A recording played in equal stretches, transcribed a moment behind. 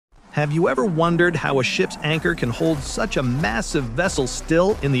Have you ever wondered how a ship's anchor can hold such a massive vessel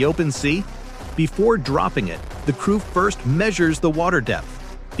still in the open sea? Before dropping it, the crew first measures the water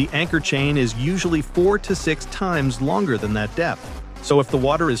depth. The anchor chain is usually 4 to 6 times longer than that depth. So if the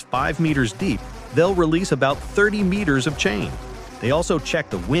water is 5 meters deep, they'll release about 30 meters of chain. They also check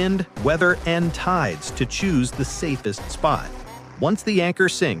the wind, weather, and tides to choose the safest spot. Once the anchor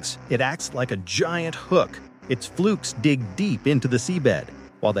sinks, it acts like a giant hook. Its flukes dig deep into the seabed,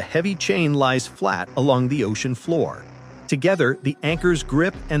 while the heavy chain lies flat along the ocean floor. Together, the anchor's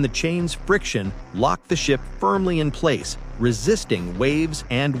grip and the chain's friction lock the ship firmly in place, resisting waves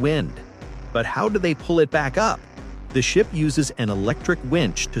and wind. But how do they pull it back up? The ship uses an electric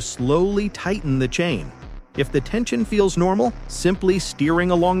winch to slowly tighten the chain. If the tension feels normal, simply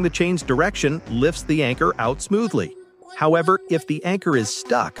steering along the chain's direction lifts the anchor out smoothly. However, if the anchor is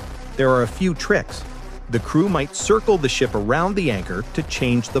stuck, there are a few tricks. The crew might circle the ship around the anchor to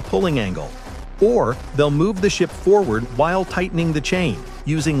change the pulling angle. Or they'll move the ship forward while tightening the chain,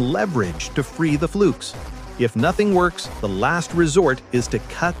 using leverage to free the flukes. If nothing works, the last resort is to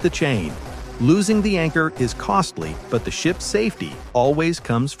cut the chain. Losing the anchor is costly, but the ship's safety always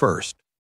comes first.